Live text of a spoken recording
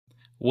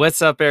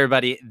What's up,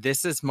 everybody?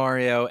 This is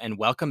Mario, and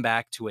welcome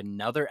back to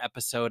another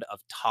episode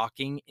of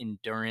Talking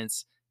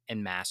Endurance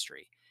and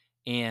Mastery.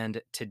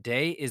 And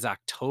today is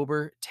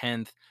October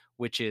 10th,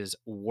 which is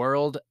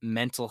World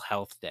Mental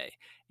Health Day.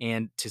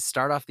 And to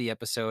start off the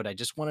episode, I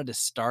just wanted to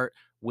start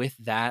with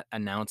that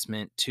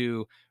announcement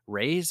to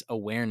raise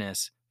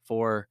awareness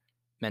for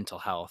mental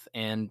health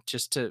and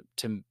just to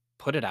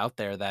put it out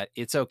there that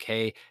it's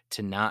okay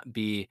to not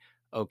be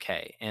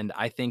okay. And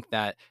I think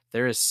that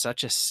there is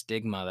such a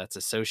stigma that's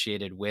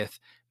associated with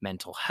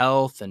mental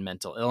health and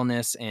mental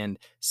illness and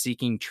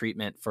seeking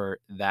treatment for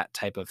that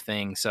type of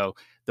thing. So,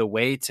 the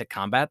way to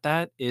combat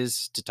that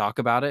is to talk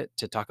about it,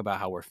 to talk about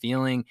how we're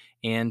feeling,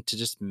 and to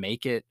just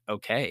make it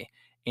okay.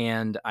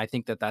 And I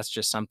think that that's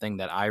just something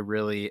that I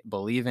really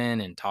believe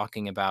in and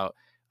talking about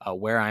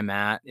where I'm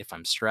at, if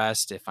I'm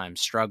stressed, if I'm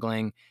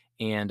struggling.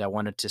 And I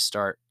wanted to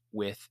start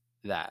with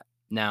that.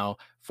 Now,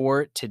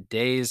 for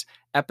today's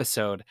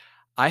episode,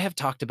 I have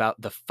talked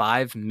about the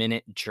 5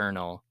 minute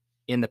journal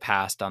in the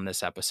past on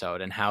this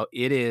episode and how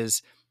it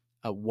is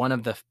one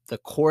of the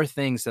core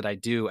things that I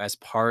do as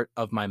part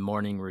of my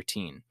morning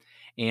routine.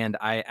 And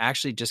I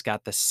actually just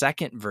got the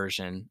second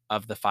version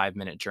of the 5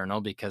 minute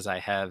journal because I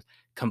have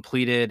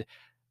completed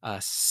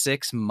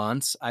 6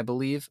 months, I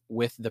believe,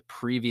 with the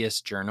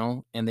previous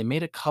journal. And they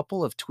made a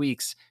couple of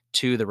tweaks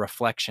to the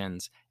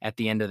reflections at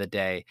the end of the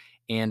day.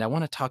 And I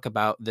want to talk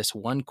about this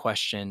one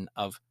question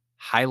of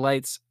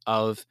highlights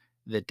of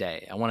the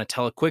day. I want to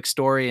tell a quick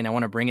story and I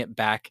want to bring it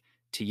back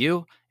to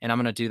you. And I'm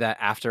going to do that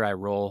after I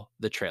roll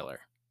the trailer.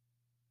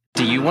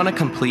 Do you want to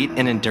complete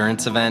an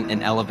endurance event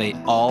and elevate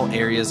all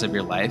areas of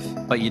your life,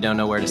 but you don't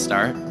know where to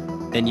start?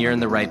 Then you're in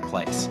the right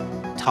place.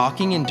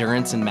 Talking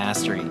Endurance and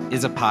Mastery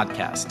is a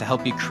podcast to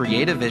help you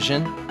create a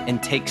vision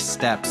and take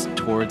steps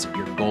towards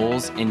your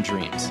goals and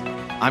dreams.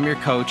 I'm your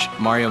coach,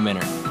 Mario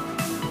Minner.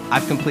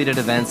 I've completed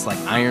events like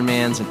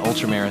Ironmans and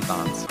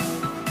ultramarathons,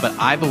 but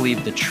I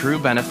believe the true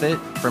benefit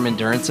from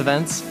endurance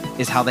events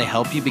is how they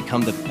help you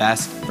become the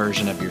best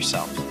version of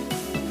yourself.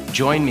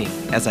 Join me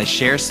as I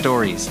share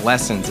stories,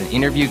 lessons, and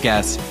interview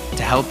guests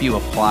to help you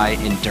apply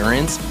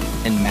endurance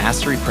and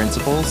mastery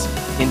principles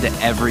into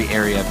every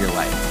area of your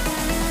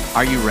life.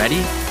 Are you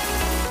ready?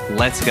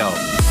 Let's go.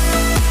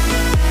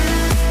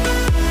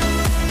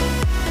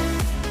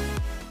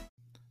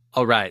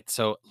 All right.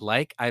 So,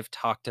 like I've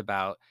talked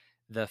about,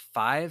 the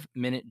 5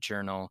 minute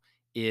journal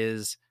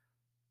is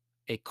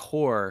a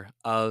core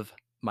of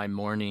my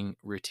morning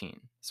routine.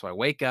 So I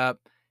wake up,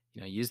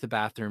 use the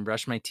bathroom,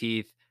 brush my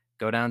teeth,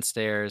 go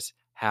downstairs,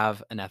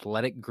 have an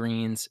Athletic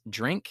Greens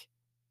drink,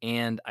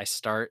 and I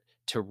start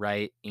to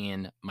write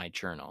in my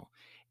journal.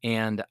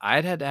 And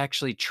I had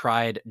actually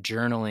tried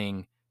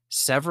journaling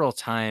several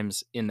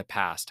times in the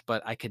past,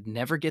 but I could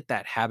never get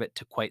that habit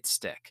to quite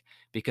stick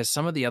because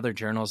some of the other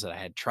journals that I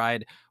had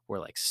tried were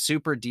like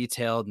super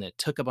detailed and it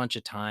took a bunch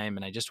of time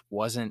and I just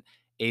wasn't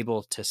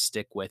able to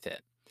stick with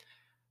it.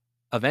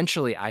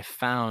 Eventually, I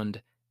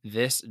found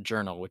this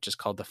journal, which is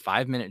called the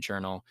 5 minute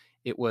journal.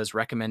 It was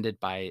recommended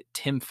by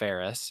Tim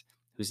Ferriss,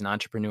 who's an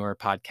entrepreneur,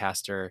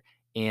 podcaster,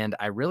 and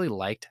I really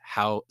liked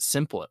how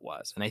simple it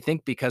was. And I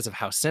think because of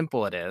how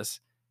simple it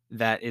is,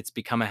 that it's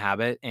become a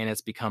habit and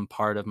it's become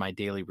part of my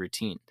daily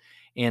routine.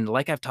 And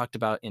like I've talked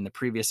about in the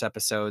previous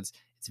episodes,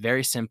 it's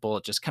very simple.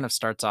 It just kind of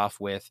starts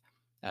off with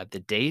the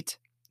date,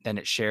 then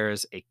it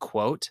shares a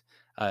quote,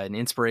 an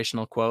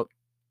inspirational quote.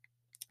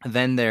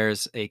 Then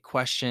there's a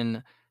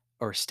question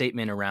or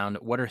statement around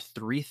what are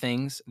three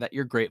things that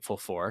you're grateful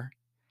for?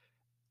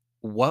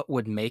 What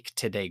would make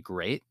today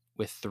great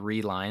with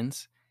 3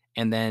 lines?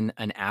 And then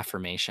an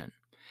affirmation.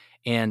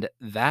 And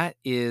that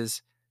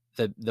is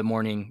the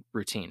morning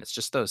routine. It's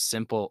just those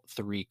simple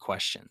 3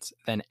 questions.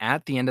 Then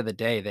at the end of the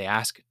day, they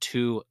ask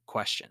 2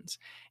 questions.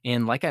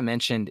 And like I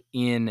mentioned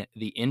in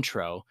the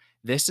intro,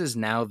 this is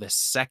now the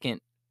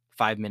second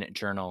 5 minute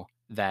journal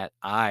that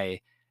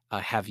I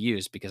have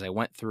used because I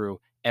went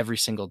through every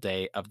single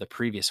day of the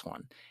previous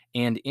one.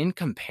 And in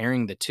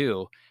comparing the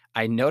two,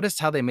 I noticed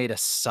how they made a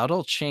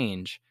subtle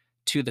change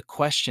to the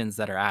questions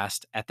that are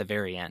asked at the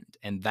very end.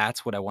 And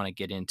that's what I want to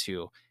get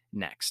into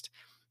next.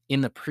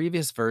 In the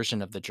previous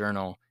version of the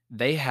journal,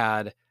 they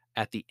had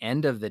at the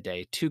end of the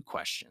day 2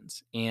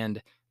 questions.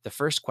 And the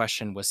first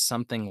question was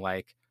something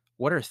like,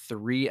 what are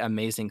 3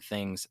 amazing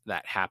things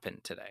that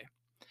happened today?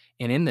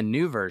 And in the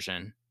new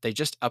version, they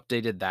just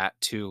updated that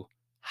to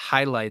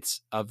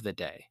highlights of the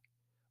day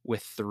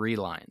with 3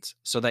 lines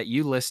so that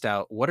you list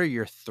out what are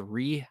your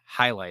 3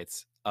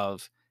 highlights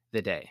of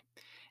the day.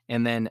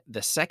 And then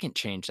the second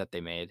change that they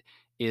made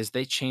is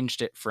they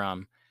changed it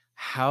from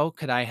how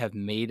could I have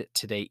made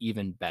today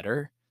even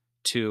better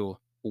to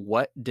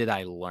what did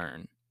I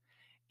learn?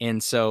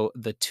 And so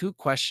the 2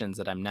 questions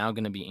that I'm now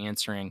going to be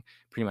answering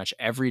pretty much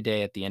every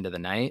day at the end of the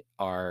night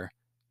are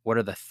what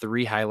are the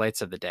 3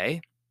 highlights of the day?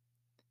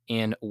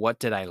 And what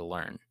did I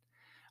learn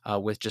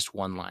with just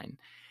 1 line?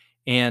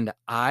 And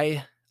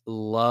I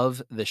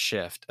love the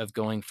shift of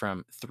going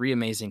from 3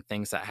 amazing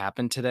things that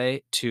happened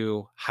today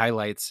to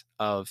highlights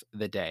of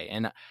the day.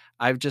 And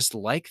I've just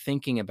like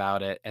thinking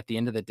about it at the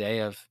end of the day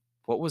of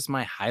what was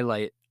my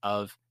highlight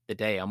of the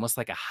day, almost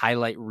like a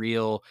highlight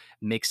reel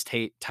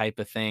mixtape type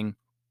of thing.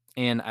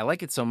 And I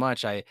like it so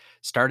much, I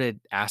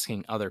started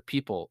asking other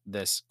people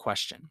this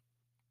question.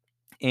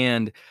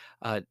 And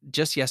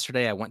just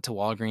yesterday, I went to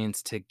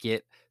Walgreens to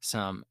get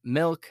some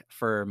milk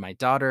for my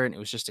daughter, and it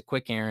was just a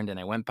quick errand, and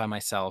I went by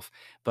myself.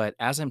 But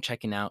as I'm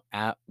checking out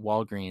at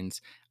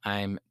Walgreens,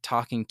 I'm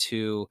talking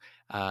to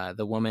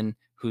the woman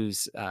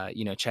who's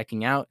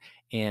checking out,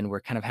 and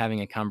we're kind of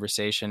having a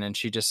conversation. And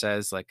she just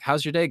says, like,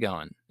 "How's your day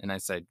going?" And I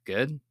said,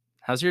 "Good."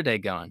 "How's your day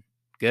going?"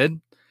 "Good."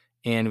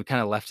 And we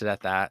kind of left it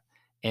at that.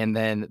 And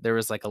then there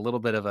was like a little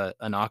bit of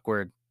an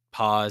awkward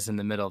pause in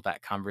the middle of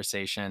that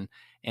conversation,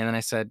 and then I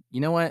said,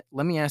 "You know what?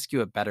 Let me ask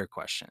you a better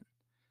question.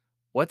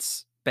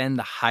 What's been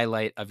the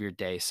highlight of your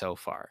day so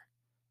far?"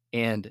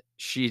 And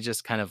she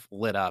just kind of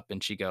lit up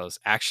and she goes,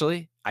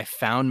 "Actually, I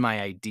found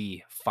my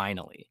ID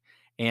finally."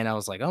 And I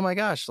was like, "Oh my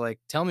gosh, like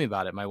tell me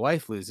about it. My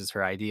wife loses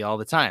her ID all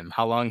the time.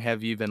 How long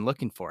have you been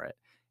looking for it?"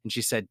 And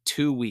she said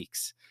 2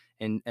 weeks.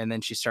 And then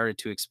she started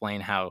to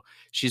explain how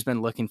she's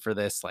been looking for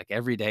this like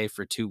every day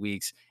for 2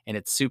 weeks, and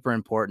it's super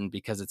important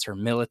because it's her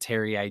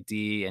military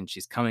ID and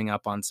she's coming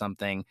up on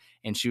something,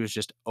 and she was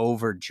just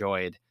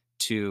overjoyed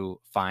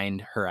to find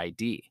her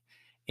ID.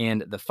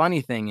 And the funny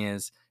thing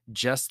is,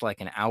 just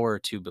like an hour or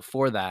 2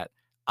 before that,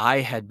 I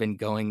had been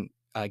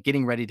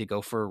getting ready to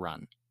go for a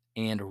run.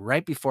 And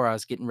right before I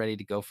was getting ready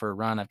to go for a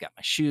run, I've got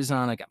my shoes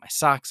on, I got my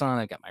socks on,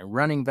 I got my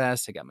running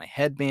vest, I got my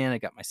headband, I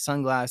got my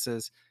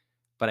sunglasses,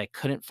 but I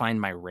couldn't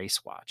find my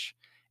race watch.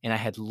 And I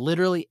had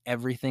literally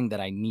everything that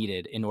I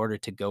needed in order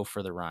to go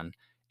for the run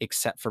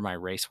except for my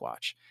race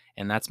watch.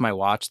 And that's my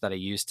watch that I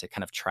use to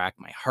kind of track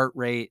my heart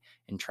rate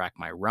and track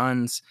my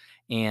runs.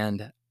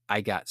 And I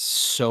got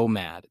so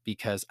mad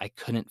because I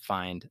couldn't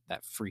find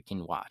that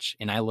freaking watch.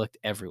 And I looked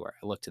everywhere.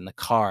 I looked in the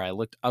car, I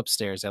looked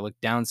upstairs, I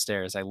looked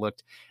downstairs, I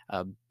looked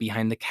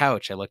behind the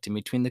couch, I looked in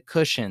between the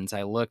cushions,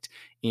 I looked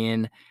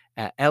in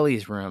at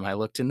Ellie's room, I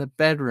looked in the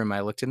bedroom, I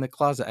looked in the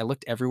closet, I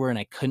looked everywhere and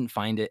I couldn't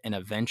find it. And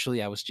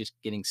eventually I was just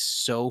getting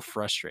so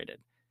frustrated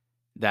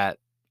that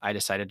I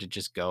decided to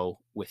just go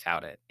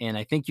without it. And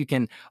I think you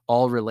can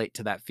all relate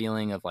to that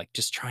feeling of like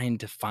just trying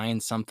to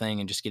find something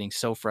and just getting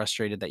so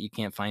frustrated that you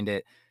can't find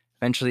it.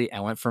 Eventually, I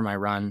went for my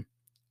run,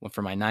 went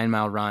for my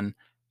 9-mile run,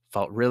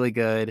 felt really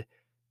good,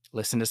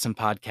 listened to some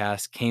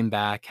podcasts, came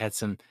back, had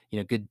some,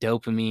 good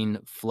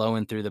dopamine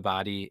flowing through the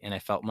body, and I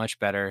felt much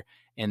better.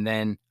 And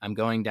then I'm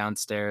going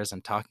downstairs,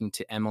 I'm talking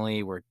to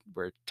Emily, we're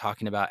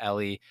talking about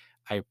Ellie.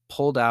 I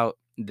pulled out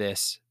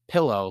this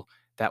pillow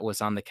that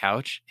was on the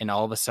couch, and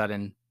all of a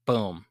sudden,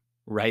 boom,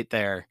 right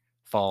there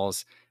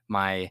falls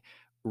my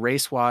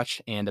race watch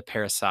and a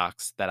pair of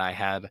socks that I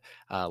had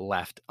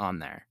left on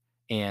there.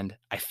 And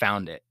I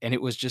found it. And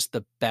it was just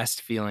the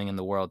best feeling in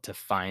the world to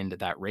find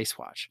that race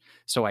watch.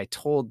 So I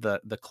told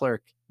the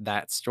clerk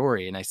that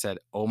story and I said,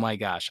 "Oh my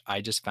gosh, I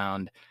just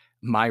found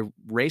my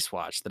race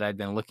watch that I'd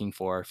been looking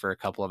for a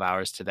couple of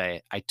hours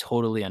today. I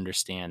totally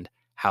understand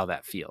how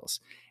that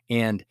feels."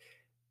 And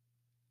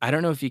I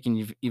don't know if you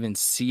can even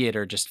see it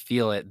or just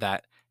feel it,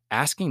 that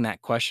asking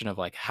that question of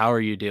like, "How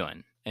are you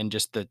doing?" And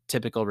just the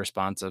typical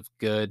response of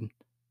good,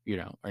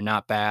 or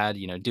not bad,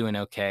 doing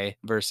okay,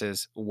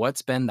 versus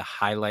what's been the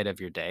highlight of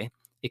your day.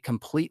 It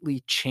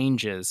completely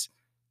changes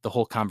the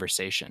whole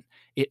conversation.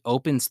 It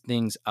opens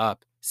things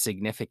up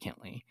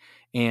significantly.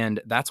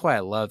 And that's why I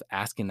love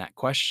asking that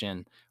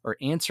question or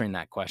answering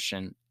that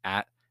question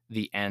at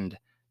the end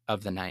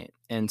of the night.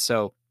 And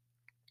so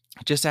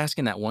just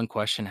asking that one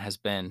question has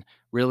been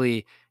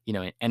really,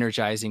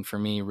 energizing for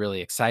me,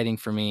 really exciting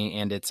for me.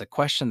 And it's a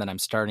question that I'm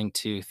starting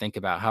to think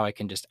about how I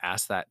can just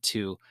ask that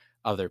to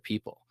other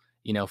people,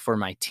 for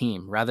my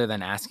team, rather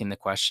than asking the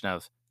question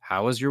of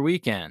how was your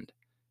weekend,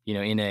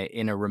 in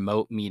a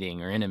remote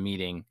meeting or in a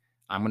meeting.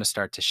 I'm going to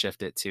start to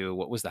shift it to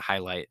what was the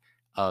highlight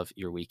of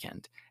your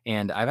weekend.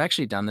 And I've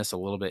actually done this a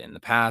little bit in the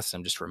past.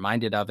 I'm just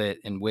reminded of it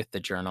and with the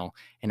journal.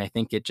 And I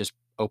think it just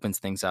opens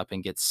things up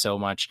and gets so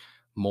much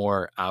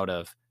more out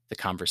of the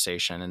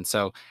conversation. And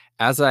so,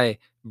 as I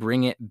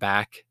bring it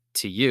back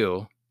to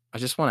you, I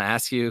just want to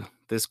ask you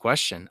this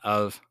question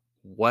of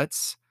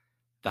what's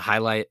the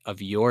highlight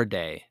of your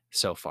day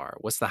so far?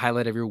 What's the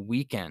highlight of your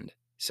weekend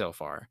so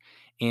far?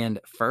 And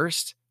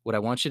first, what I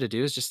want you to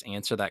do is just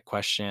answer that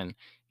question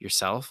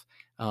yourself.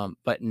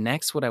 But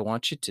next, what I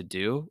want you to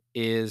do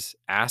is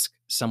ask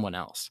someone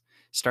else.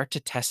 Start to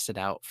test it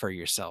out for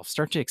yourself.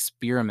 Start to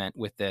experiment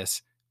with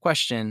this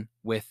question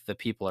with the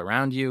people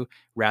around you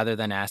rather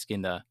than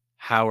asking the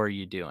how are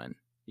you doing,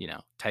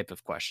 type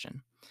of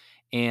question.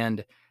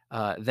 And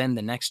then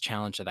the next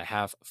challenge that I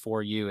have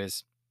for you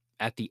is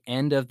at the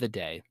end of the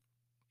day,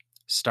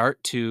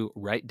 start to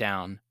write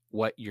down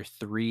what your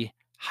 3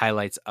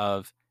 highlights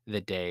of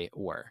the day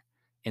were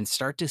and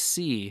start to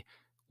see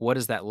what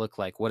does that look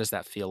like? What does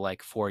that feel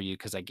like for you?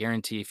 Because I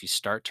guarantee if you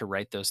start to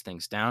write those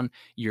things down,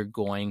 you're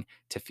going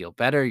to feel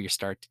better. You're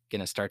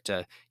going to start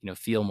to,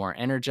 feel more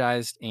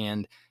energized,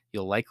 and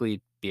you'll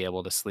likely be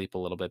able to sleep a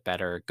little bit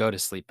better, go to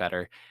sleep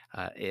better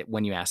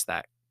when you ask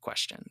that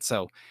question.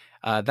 So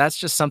That's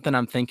just something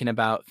I'm thinking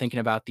about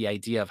the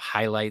idea of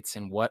highlights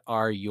and what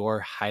are your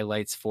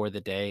highlights for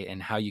the day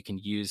and how you can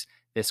use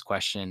this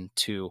question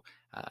to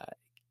uh,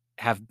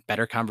 have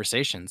better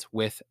conversations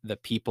with the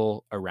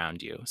people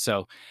around you.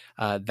 So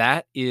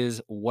that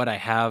is what I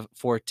have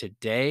for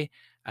today.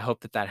 I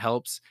hope that that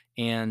helps.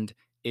 And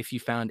if you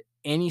found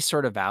any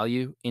sort of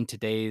value in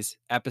today's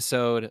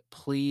episode,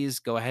 please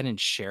go ahead and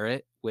share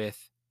it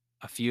with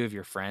a few of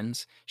your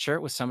friends. Share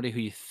it with somebody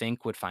who you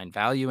think would find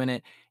value in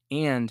it.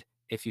 And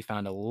if you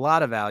found a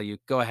lot of value,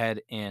 go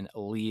ahead and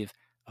leave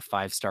a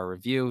 5-star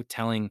review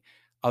telling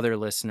other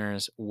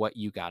listeners what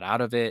you got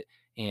out of it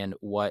and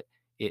what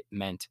it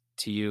meant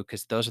to you,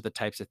 because those are the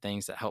types of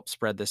things that help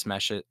spread this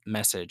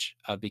message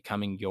of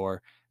becoming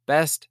your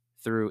best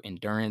through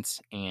endurance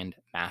and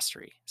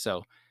mastery.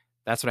 So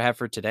that's what I have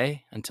for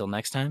today. Until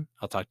next time,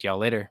 I'll talk to y'all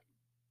later.